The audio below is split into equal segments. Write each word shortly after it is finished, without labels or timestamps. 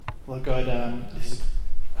Lord God, this is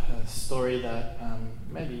a story that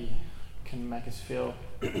maybe can make us feel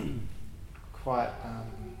quite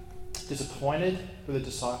disappointed with the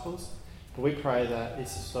disciples. But we pray that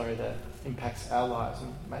it's a story that impacts our lives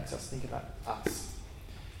and makes us think about us.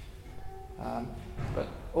 But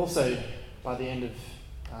also, by the end of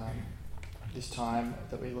this time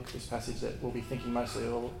that we look at this passage, that we'll be thinking mostly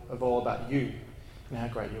of all about you and how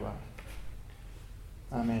great you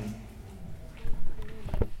are. Amen.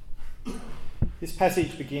 This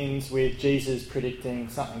passage begins with Jesus predicting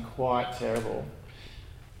something quite terrible,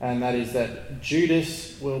 and that is that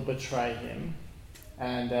Judas will betray him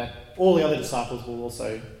and that all the other disciples will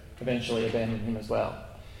also eventually abandon him as well.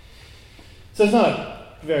 So it's not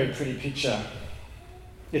a very pretty picture.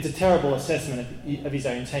 It's a terrible assessment of his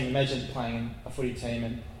own team. Imagine playing a footy team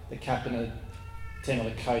and the captain of the team or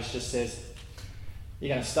the coach just says, "You're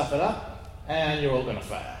going to stuff it up and you're all going to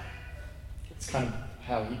fail." It's kind of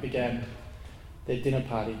how he began their dinner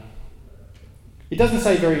party. It doesn't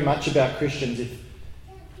say very much about Christians. If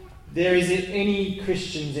there is any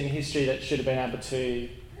Christians in history that should have been able to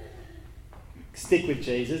stick with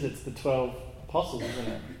Jesus, it's the 12 apostles, isn't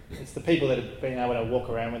it? It's the people that have been able to walk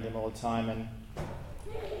around with him all the time and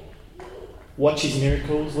watch his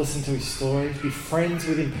miracles, listen to his stories, be friends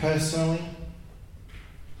with him personally.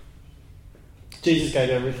 Jesus gave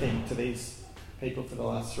everything to these people for the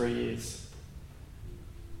last 3 years.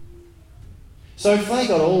 So if they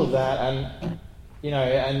got all of that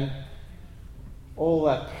and all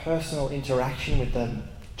that personal interaction with them,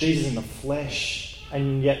 Jesus in the flesh,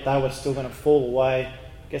 and yet they were still going to fall away,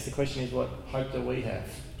 I guess the question is, what hope do we have?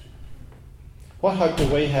 What hope do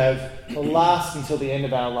we have to last until the end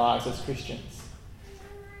of our lives as Christians?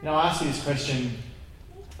 I ask you this question.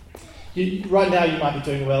 Right now you might be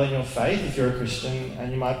doing well in your faith if you're a Christian,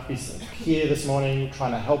 and you might be here this morning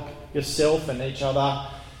trying to help yourself and each other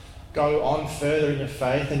go on further in your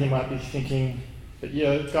faith, and you might be thinking that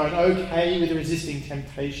you're going okay with resisting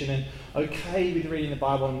temptation and okay with reading the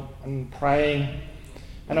Bible and praying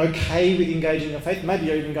and okay with engaging in your faith. Maybe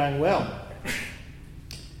you're even going well.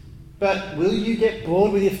 But will you get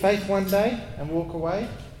bored with your faith one day and walk away?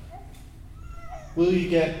 Will you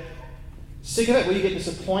get sick of it? Will you get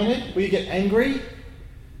disappointed? Will you get angry?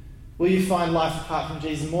 Will you find life apart from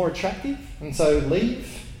Jesus more attractive and so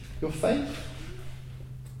leave your faith?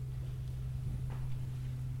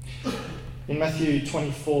 In Matthew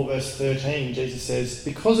 24 verse 13, Jesus says,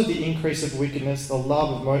 "Because of the increase of wickedness, the love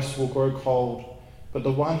of most will grow cold, but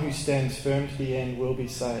the one who stands firm to the end will be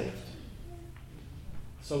saved."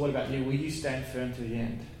 So what about you? Will you stand firm to the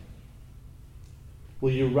end?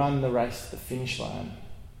 Will you run the race to the finish line?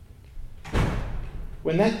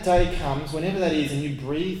 When that day comes, whenever that is, and you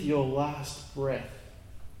breathe your last breath,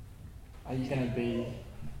 are you going to be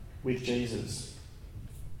with Jesus?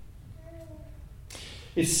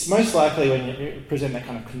 It's most likely when you present that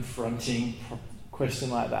kind of confronting question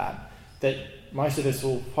like that most of us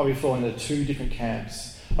will probably fall into two different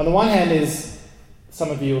camps. On the one hand is,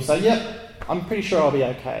 some of you will say, "Yep, I'm pretty sure I'll be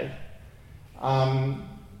okay. I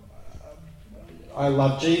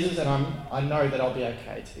love Jesus and I know that I'll be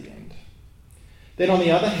okay to the end." Then on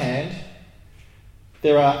the other hand,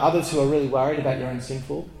 there are others who are really worried about your own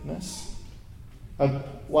sinfulness, are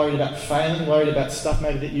worried about failing, worried about stuff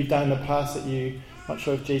maybe that you've done in the past that you're not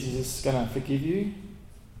sure if Jesus is going to forgive you,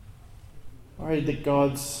 worried that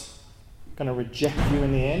God's going to reject you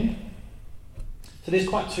in the end. So there's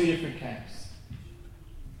quite two different camps.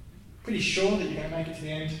 Pretty sure that you're going to make it to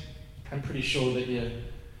the end, and pretty sure that you're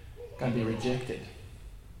going to be rejected.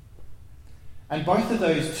 And both of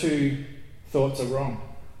those two thoughts are wrong.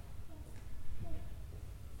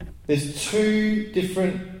 There's two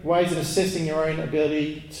different ways of assessing your own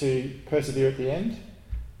ability to persevere at the end,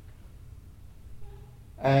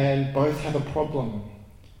 and both have a problem.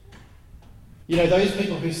 Those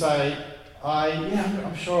people who say,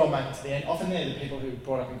 I'm sure I'll make it to the end, often they're the people who are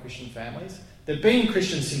brought up in Christian families. They've been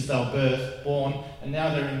Christians since they were born, and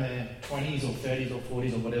now they're in their 20s or 30s or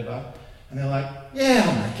 40s or whatever, and they're like,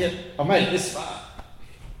 I'll make it. I made it this far.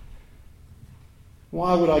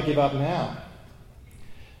 Why would I give up now?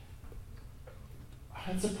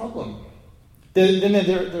 That's a problem. Then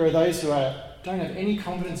there are those who don't have any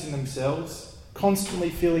confidence in themselves, constantly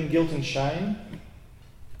feeling guilt and shame.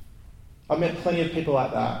 I've met plenty of people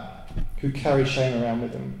like that who carry shame around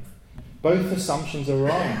with them. Both assumptions are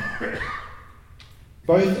wrong.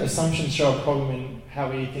 Both assumptions show a problem in how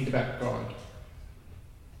we think about God.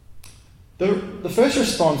 The first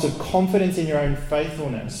response of confidence in your own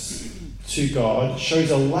faithfulness to God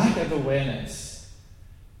shows a lack of awareness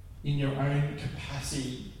in your own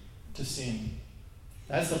capacity to sin.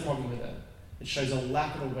 That's the problem with it. It shows a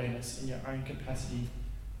lack of awareness in your own capacity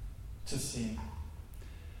to sin.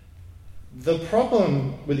 The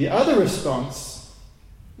problem with the other response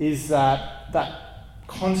is that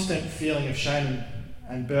constant feeling of shame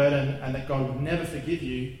and burden and that God will never forgive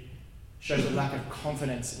you shows a lack of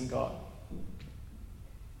confidence in God.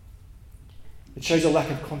 It shows a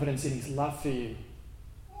lack of confidence in his love for you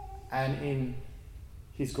and in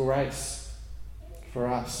his grace for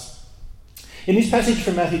us. In this passage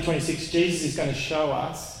from Matthew 26, Jesus is going to show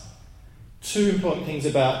us two important things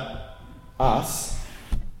about us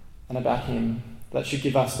and about him that should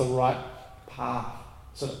give us the right path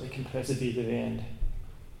so that we can persevere to the end.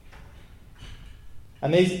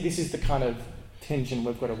 And this is the kind of tension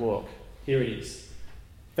we've got to walk. Here it is.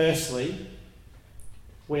 Firstly,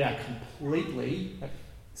 we are completely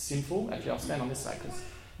sinful. Actually, I'll stand on this side because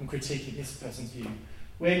I'm critiquing this person's view.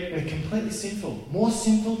 We're completely sinful. More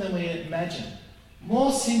sinful than we imagine.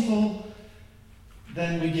 More sinful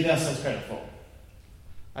than we give ourselves credit for.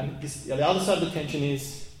 And the other side of the tension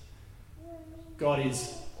is God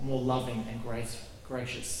is more loving and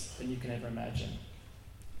gracious than you can ever imagine.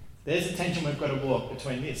 There's a tension we've got to walk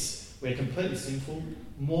between this. We're completely sinful,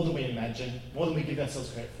 more than we imagine, more than we give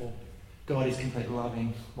ourselves credit for. God is completely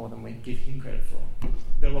loving, more than we give him credit for.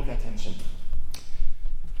 We've got to walk that tension.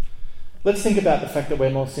 Let's think about the fact that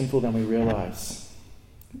we're more sinful than we realise.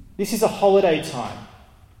 This is a holiday time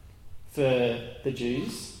for the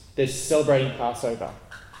Jews. They're celebrating Passover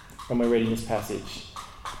when we're reading this passage.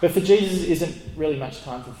 But for Jesus, it isn't really much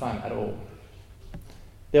time for fun at all.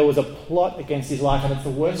 There was a plot against his life, and it's the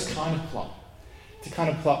worst kind of plot. It's a kind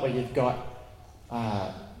of plot where you've got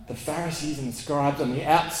the Pharisees and the scribes on the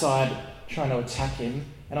outside trying to attack him,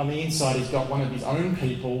 and on the inside he's got one of his own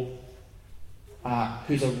people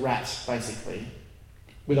who's a rat, basically,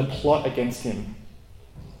 with a plot against him.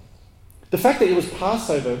 The fact that it was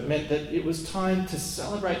Passover meant that it was time to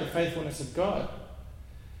celebrate the faithfulness of God.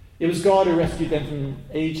 It was God who rescued them from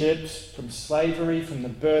Egypt, from slavery, from the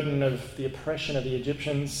burden of the oppression of the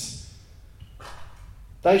Egyptians.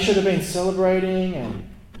 They should have been celebrating and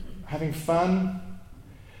having fun.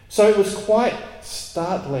 So it was quite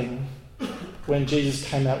startling when Jesus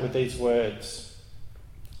came out with these words.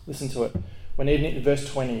 Listen to it. Verse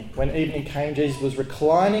 20. When evening came, Jesus was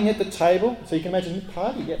reclining at the table. So you can imagine the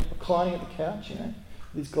party, reclining at the couch, with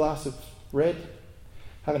his glass of red,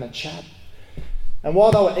 having a chat. And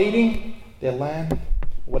while they were eating their lamb,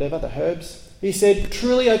 whatever, the herbs, he said,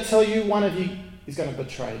 "Truly I tell you, one of you is going to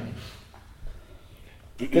betray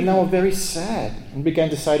me." Then they were very sad and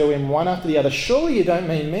began to say to him one after the other, "Surely you don't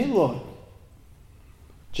mean me, Lord?"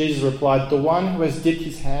 Jesus replied, "The one who has dipped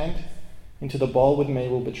his hand into the bowl with me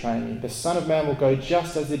will betray me. The Son of Man will go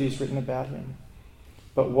just as it is written about him.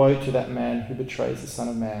 But woe to that man who betrays the Son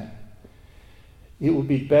of Man. It would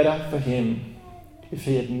be better for him if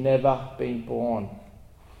he had never been born."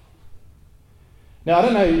 Now, I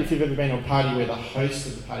don't know if you've ever been to a party where the host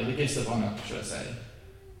of the party, the guest of honour, should I say,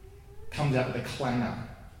 comes out with a clanger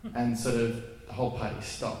and sort of the whole party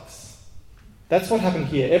stops. That's what happened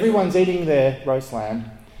here. Everyone's eating their roast lamb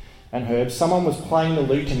and herbs. Someone was playing the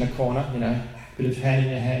lute in the corner, bit of hand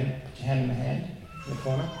in your hand, put your hand in the hand in the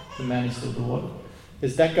corner. The man is still the Lord.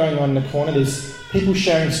 There's that going on in the corner. There's people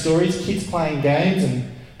sharing stories, kids playing games and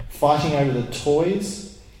fighting over the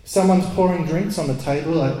toys. Someone's pouring drinks on the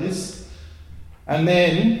table like this. And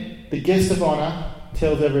then the guest of honour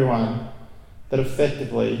tells everyone that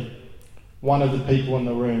effectively one of the people in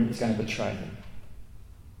the room is going to betray him.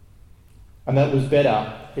 And that it was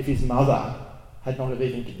better if his mother had not have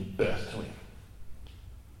even given birth to him.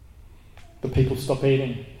 The people stop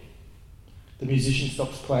eating. The musician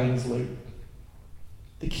stops playing his lute.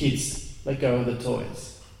 The kids let go of the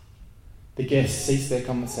toys. The guests cease their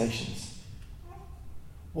conversations.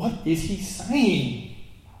 What is he saying?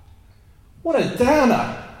 What a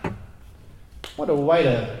downer. What a way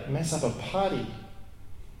to mess up a party.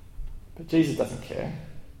 But Jesus doesn't care.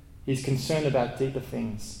 He's concerned about deeper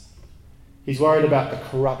things. He's worried about the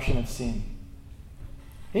corruption of sin.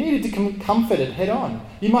 He needed to comfort it head on.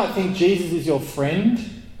 You might think Jesus is your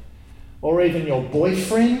friend or even your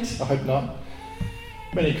boyfriend. I hope not.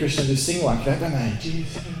 Many Christians who sing like that, don't they?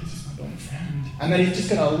 Jesus is my boyfriend. And then he's just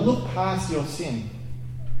going to look past your sin.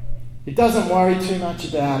 He doesn't worry too much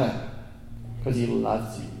about it because he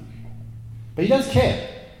loves you. But he does care.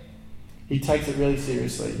 He takes it really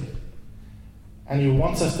seriously. And he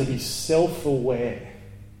wants us to be self-aware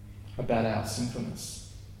about our sinfulness.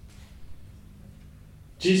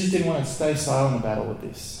 Jesus didn't want to stay silent about all of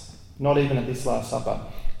this, not even at this Last Supper.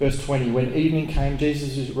 Verse 20, when evening came,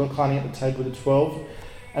 Jesus was reclining at the table with the 12,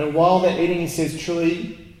 and while they're eating, he says,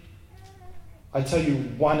 "Truly, I tell you,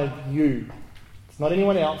 one of you not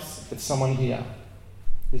anyone else, it's someone here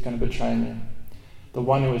who's going to betray me. The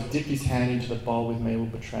one who has dipped his hand into the bowl with me will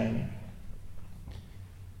betray me.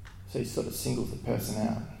 So he sort of singles the person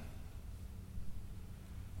out.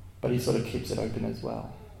 But he sort of keeps it open as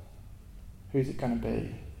well. Who's it going to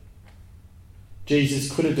be?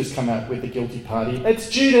 Jesus could have just come out with the guilty party.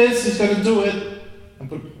 It's Judas who's going to do it. And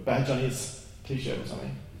put a badge on his t-shirt or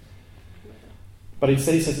something. But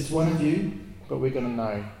instead he says, it's one of you, but we're going to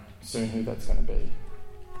know soon who that's going to be.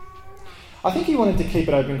 I think he wanted to keep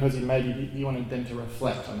it open because he wanted them to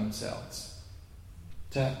reflect on themselves.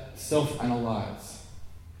 To self-analyse.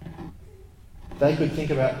 They could think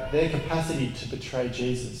about their capacity to betray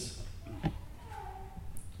Jesus.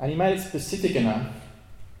 And he made it specific enough.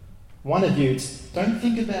 One of you, don't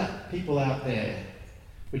think about people out there,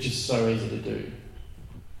 which is so easy to do.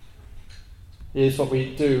 Here's what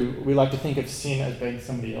we do. We like to think of sin as being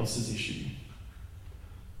somebody else's issue.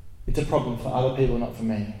 It's a problem for other people, not for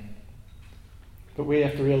me. But we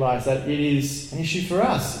have to realise that it is an issue for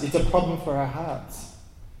us. It's a problem for our hearts.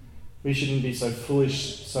 We shouldn't be so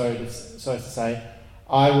foolish so as to say,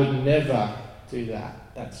 I would never do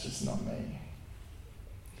that. That's just not me.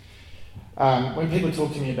 When people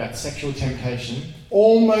talk to me about sexual temptation,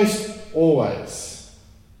 almost always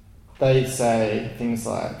they say things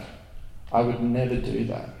like, I would never do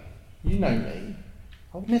that. You know me.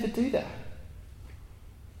 I would never do that.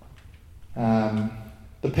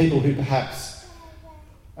 The people who perhaps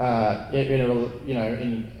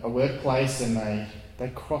in a workplace and they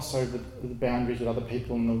cross over the boundaries with other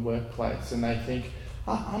people in the workplace and they think,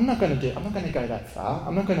 I'm not going to go that far.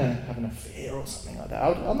 I'm not going to have an affair or something like that.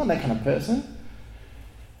 I'm not that kind of person.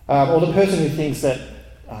 Or the person who thinks that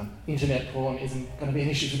internet porn isn't going to be an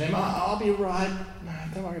issue for them. I'll be right. No,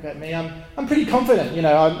 don't worry about me. I'm pretty confident.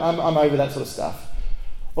 I'm over that sort of stuff.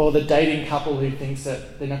 Or the dating couple who thinks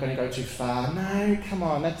that they're not going to go too far. No, come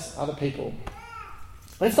on, that's other people.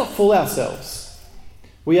 Let's not fool ourselves.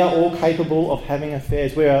 We are all capable of having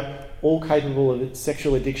affairs. We are all capable of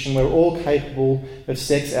sexual addiction. We're all capable of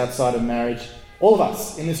sex outside of marriage. All of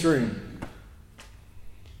us in this room.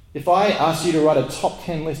 If I asked you to write a top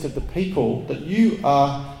 10 list of the people that you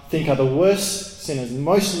think are the worst sinners,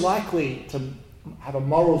 most likely to have a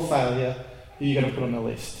moral failure, who are you going to put on the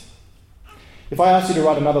list? If I asked you to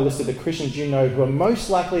write another list of the Christians you know who are most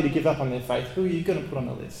likely to give up on their faith, who are you going to put on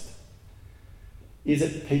the list? Is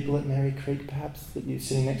it people at Mary Creek, perhaps, that you're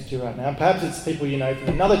sitting next to right now? Perhaps it's people you know from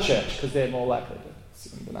another church because they're more likely to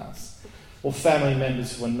sin than us. Or family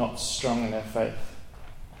members who are not strong in their faith.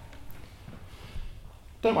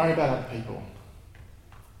 Don't worry about other people.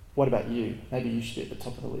 What about you? Maybe you should be at the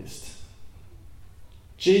top of the list.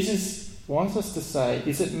 Jesus wants us to say,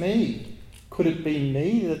 is it me? Could it be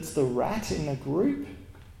me that's the rat in the group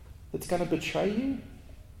that's going to betray you?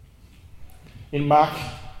 In Mark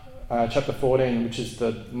chapter 14, which is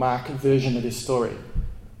the Mark version of this story,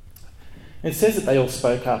 it says that they all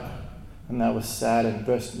spoke up and they were saddened.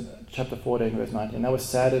 Chapter 14, verse 19. They were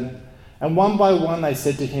saddened, and one by one they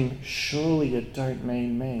said to him, surely you don't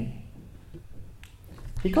mean me.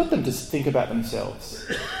 He got them to think about themselves.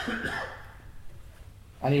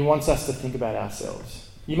 And he wants us to think about ourselves.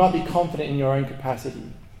 You might be confident in your own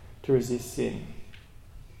capacity to resist sin,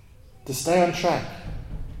 to stay on track.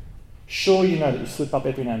 Sure, you know that you slip up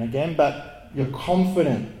every now and again, but you're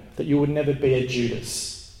confident that you would never be a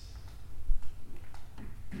Judas.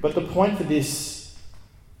 But the point for this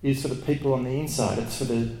is for the people on the inside. It's for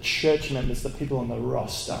the church members, the people on the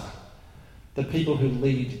roster, the people who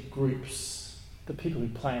lead groups, the people who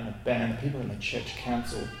play in the band, the people in the church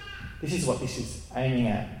council. This is what this is aiming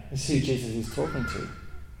at. This is who Jesus is talking to.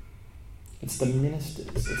 It's the ministers,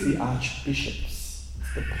 it's the archbishops,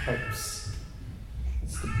 it's the popes,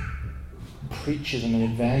 it's the preachers and the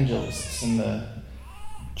evangelists and the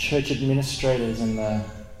church administrators and the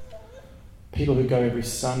people who go every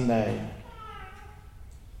Sunday.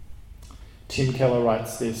 Tim Keller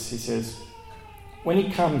writes this. He says, when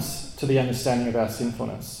it comes to the understanding of our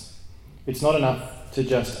sinfulness, it's not enough to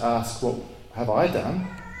just ask, what have I done?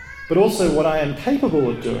 But also what I am capable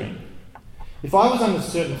of doing. If I was under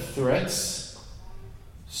certain threats,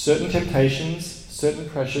 certain temptations, certain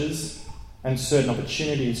pressures, and certain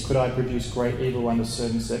opportunities, could I produce great evil under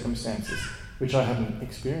certain circumstances, which I haven't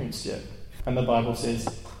experienced yet? And the Bible says,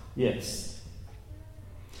 yes.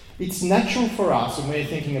 It's natural for us, when we're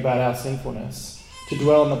thinking about our sinfulness, to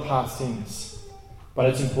dwell on the past sins. But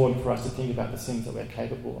it's important for us to think about the sins that we're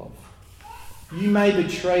capable of. You may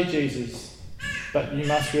betray Jesus, but you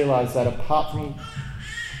must realise that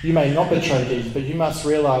you may not betray Jesus, but you must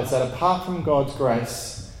realise that apart from God's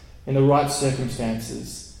grace, in the right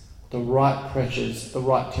circumstances, the right pressures, the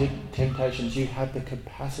right temptations, you have the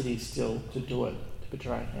capacity still to do it, to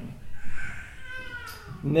betray him.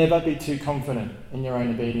 Never be too confident in your own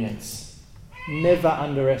obedience. Never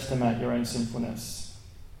underestimate your own sinfulness.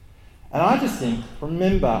 And I just think,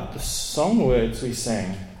 remember the song words we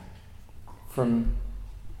sang from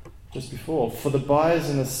just before. For the buyers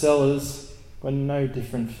and the sellers were no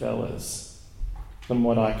different fellas than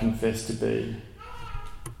what I confess to be.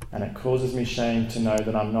 And it causes me shame to know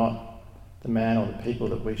that I'm not the man or the people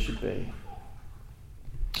that we should be.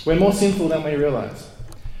 We're more sinful than we realise.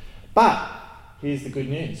 But here's the good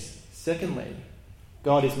news. Secondly,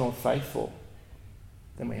 God is more faithful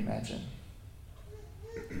than we imagine.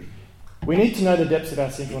 We need to know the depths of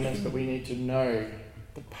our sinfulness, but we need to know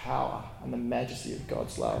the power and the majesty of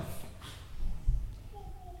God's love.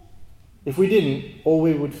 If we didn't, all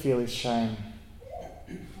we would feel is shame.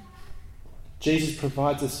 Jesus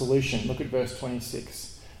provides a solution. Look at verse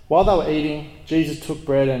 26. While they were eating, Jesus took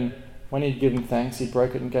bread, and when he'd given thanks, he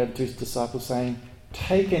broke it and gave it to his disciples, saying,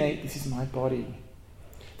 "Take and eat, this is my body."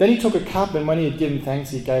 Then he took a cup, and when he had given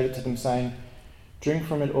thanks, he gave it to them, saying, "Drink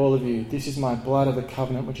from it, all of you. This is my blood of the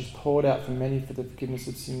covenant, which is poured out for many for the forgiveness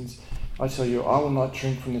of sins. I tell you, I will not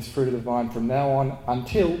drink from this fruit of the vine from now on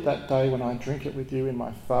until that day when I drink it with you in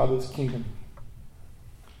my Father's kingdom."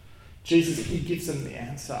 Jesus, he gives them the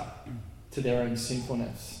answer to their own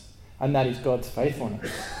sinfulness, and that is God's faithfulness.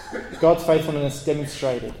 God's faithfulness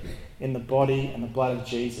demonstrated in the body and the blood of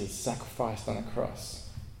Jesus sacrificed on the cross.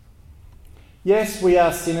 Yes, we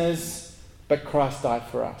are sinners, but Christ died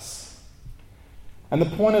for us. And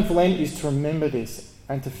the point of Lent is to remember this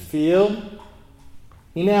and to feel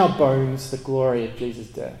in our bones the glory of Jesus'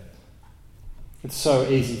 death. It's so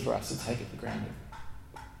easy for us to take it for granted.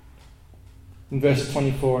 In verses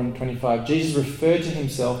 24 and 25, Jesus referred to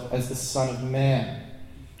himself as the Son of Man.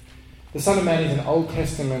 The Son of Man is an Old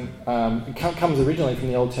Testament, it comes originally from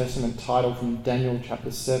the Old Testament title from Daniel chapter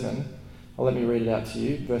 7. Let me read it out to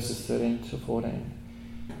you, verses 13 to 14.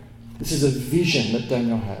 This is a vision that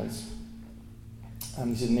Daniel has.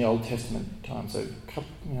 This is in the Old Testament time, so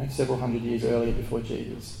several hundred years earlier before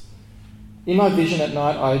Jesus. "In my vision at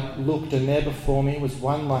night I looked, and there before me was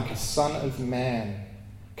one like a son of man,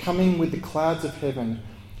 coming with the clouds of heaven.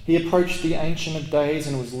 He approached the Ancient of Days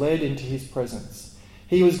and was led into his presence.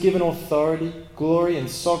 He was given authority, glory, and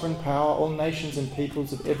sovereign power. All nations and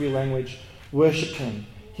peoples of every language worshipped him.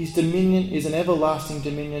 His dominion is an everlasting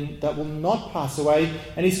dominion that will not pass away,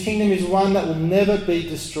 and his kingdom is one that will never be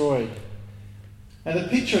destroyed." Now the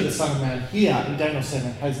picture of the Son of Man here in Daniel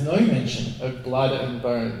 7 has no mention of blood and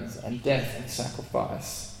bones and death and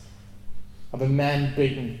sacrifice, of a man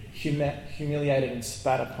beaten, humiliated and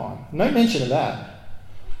spat upon. No mention of that.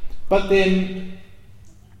 But then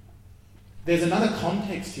there's another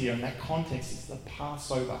context here, and that context is the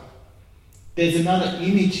Passover. There's another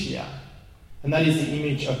image here, and that is the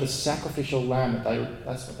image of the sacrificial lamb.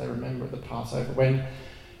 That's what they remember at the Passover, when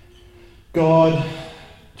God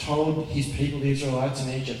told his people, the Israelites in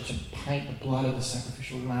Egypt, to paint the blood of the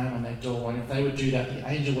sacrificial lamb on their door, and if they would do that, the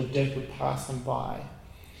angel of death would pass them by.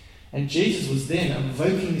 And Jesus was then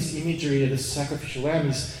evoking this imagery of the sacrificial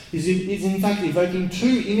lamb. He's in fact evoking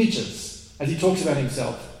two images as he talks about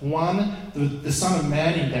himself. One, the Son of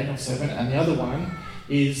Man in Daniel 7, and the other one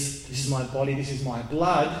is, "This is my body, this is my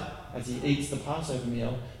blood," as he eats the Passover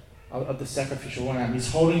meal of the sacrificial lamb. He's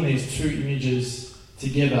holding these two images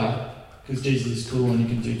together because Jesus is cool and he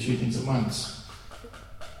can do two things at once.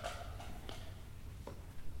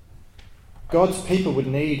 God's people would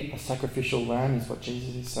need a sacrificial lamb, is what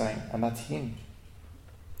Jesus is saying, and that's him.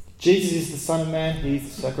 Jesus is the Son of Man,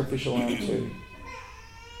 he's the sacrificial lamb too.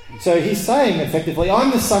 So he's saying effectively,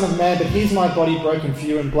 I'm the Son of Man, but here's my body broken for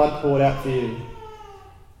you and blood poured out for you.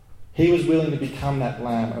 He was willing to become that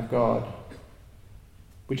Lamb of God,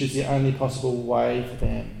 which is the only possible way for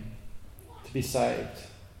them to be saved.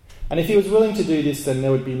 And if he was willing to do this, then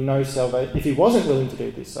there would be no salvation. If he wasn't willing to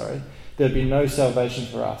do this, there would be no salvation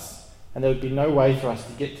for us. And there would be no way for us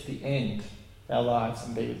to get to the end of our lives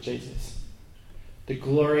and be with Jesus. The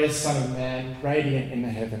glorious Son of Man, radiant in the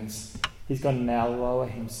heavens, he's going to now lower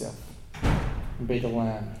himself and be the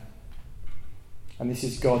Lamb. And this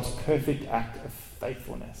is God's perfect act of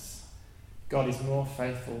faithfulness. God is more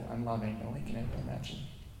faithful and loving than we can ever imagine.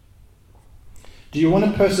 Do you want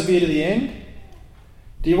to persevere to the end?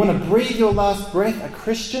 Do you want to breathe your last breath a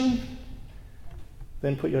Christian?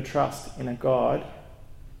 Then put your trust in a God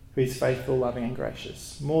who is faithful, loving and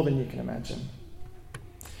gracious, more than you can imagine.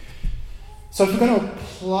 So if we're going to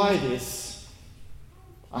apply this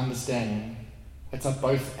understanding, it's a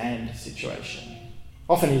both and situation.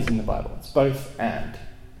 Often is in the Bible, it's both and.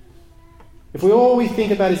 If all we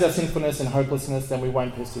think about is our sinfulness and hopelessness, then we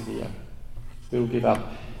won't persevere. We will give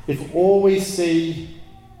up. If all we see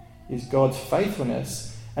is God's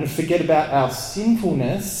faithfulness and forget about our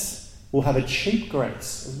sinfulness, we'll have a cheap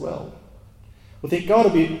grace as well. We'll think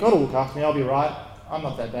God will look after me, I'll be right, I'm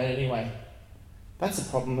not that bad anyway. That's a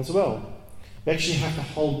problem as well. We actually have to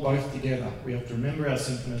hold both together. We have to remember our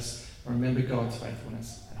sinfulness and remember God's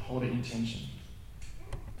faithfulness and hold it in tension.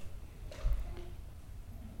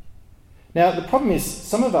 Now, the problem is,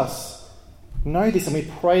 some of us know this and we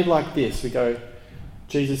pray like this. We go,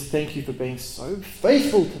 Jesus, thank you for being so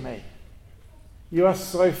faithful to me. You are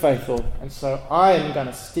so faithful, and so I am going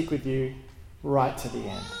to stick with you right to the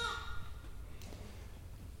end.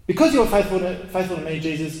 Because you're faithful to me,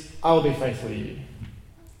 Jesus, I will be faithful to you.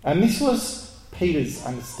 And this was Peter's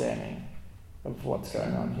understanding of what's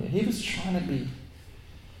going on here. He was trying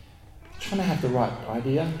to have the right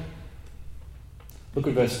idea. Look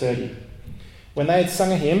at verse 30. When they had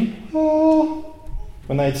sung a hymn,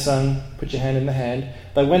 when they had sung, put your hand in the hand,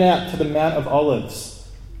 they went out to the Mount of Olives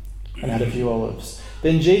and had a few olives.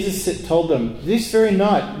 Then Jesus told them, this very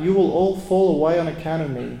night you will all fall away on account of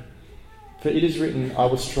me. For it is written, I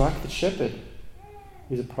will strike the shepherd.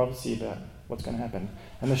 Here's a prophecy about what's going to happen.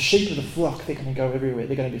 And the sheep of the flock, they're going to go everywhere.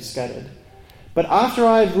 They're going to be scattered. But after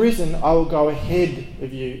I have risen, I will go ahead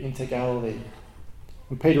of you into Galilee.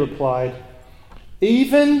 And Peter replied,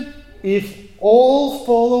 even if all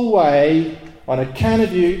fall away on account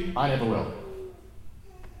of you, I never will.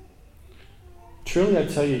 Truly I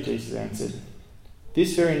tell you, Jesus answered,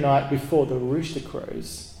 this very night before the rooster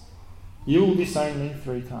crows, you will disown me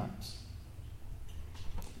 3 times.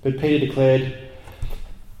 But Peter declared,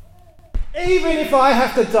 even if I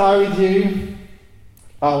have to die with you,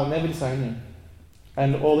 I will never disown you.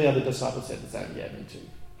 And all the other disciples said the same. Yeah, me too.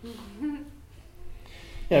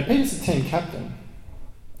 Peter's the team captain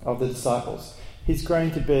of the disciples. He's grown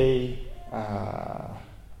to be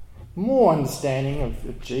more understanding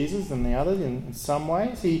of Jesus than the others in some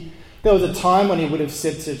ways. There was a time when he would have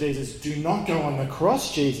said to Jesus, do not go on the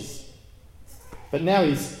cross, Jesus. But now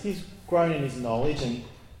he's grown in his knowledge and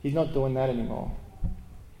he's not doing that anymore.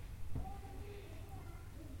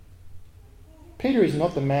 Peter is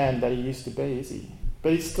not the man that he used to be, is he?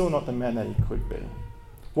 But he's still not the man that he could be.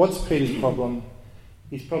 What's Peter's problem?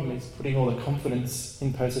 His problem is putting all the confidence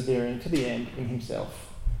in persevering to the end in himself.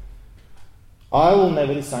 I will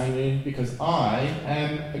never disown you because I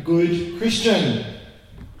am a good Christian.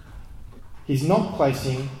 He's not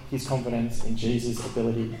placing his confidence in Jesus'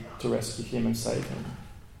 ability to rescue him and save him.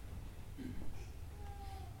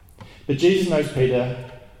 But Jesus knows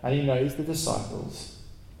Peter and he knows the disciples,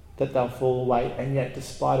 that they'll fall away, and yet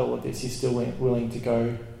despite all of this, he's still willing to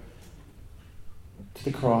go to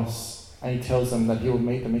the cross, and he tells them that he will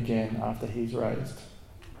meet them again after he's raised.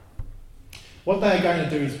 What they are going to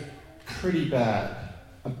do is pretty bad,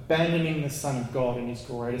 abandoning the Son of God in his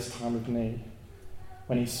greatest time of need,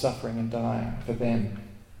 when he's suffering and dying for them.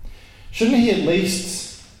 Shouldn't he at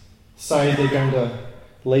least say they're going to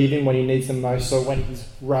leave him when he needs them most, so when he's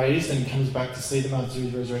raised and comes back to see them after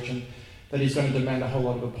his resurrection, that he's going to demand a whole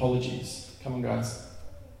lot of apologies? Come on, guys,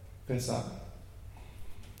 fess up.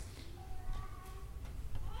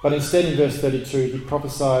 But instead, in verse 32, he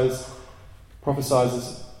prophesies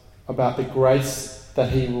about the grace that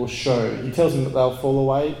he will show. He tells them that they'll fall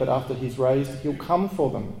away, but after he's raised, he'll come for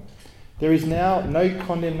them. There is now no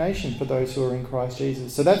condemnation for those who are in Christ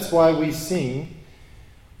Jesus. So that's why we sing,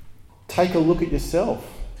 take a look at yourself,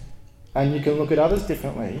 and you can look at others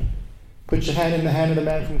differently. Put your hand in the hand of the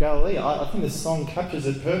man from Galilee. I think this song captures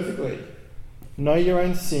it perfectly. Know your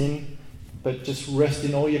own sin, but just rest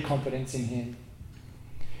in all your confidence in him.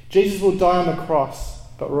 Jesus will die on the cross,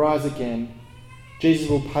 but rise again. Jesus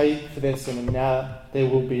will pay for their sin, and now there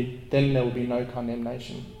will be no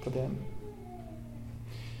condemnation for them.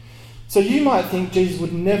 So you might think Jesus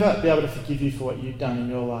would never be able to forgive you for what you've done in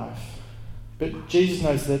your life. But Jesus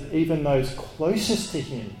knows that even those closest to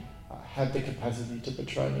him have the capacity to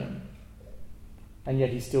betray him. And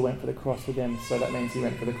yet he still went for the cross for them, so that means he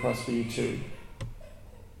went for the cross for you too.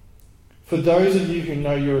 For those of you who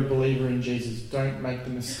know you're a believer in Jesus, don't make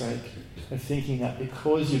the mistake of thinking that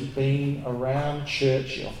because you've been around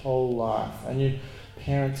church your whole life and your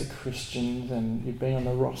parents are Christians and you've been on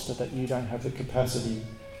the roster that you don't have the capacity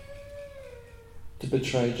to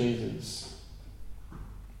betray Jesus.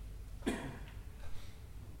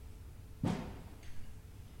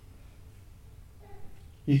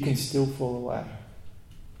 You can still fall away.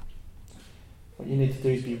 What you need to do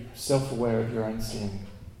is be self-aware of your own sin.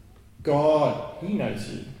 God, he knows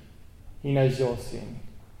you. He knows your sin.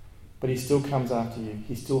 But he still comes after you.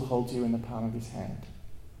 He still holds you in the palm of his hand.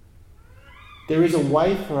 There is a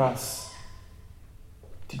way for us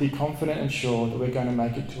to be confident and sure that we're going to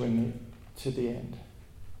make it to the end.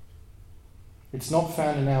 It's not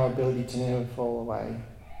found in our ability to never fall away,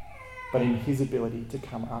 but in his ability to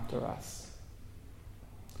come after us.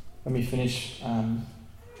 Let me finish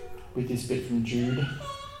with this bit from Jude,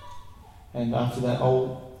 and after that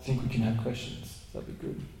I think we can have questions. That'd be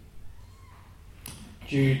good.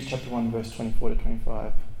 Jude chapter 1 verse 24 to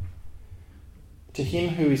 25. To him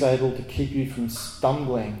who is able to keep you from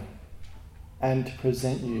stumbling and to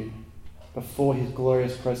present you before his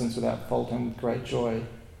glorious presence without fault and with great joy,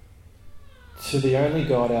 to the only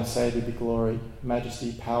God our Saviour be glory,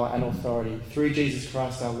 majesty, power and authority through Jesus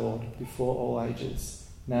Christ our Lord, before all ages,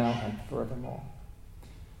 now and forevermore.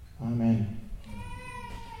 Amen.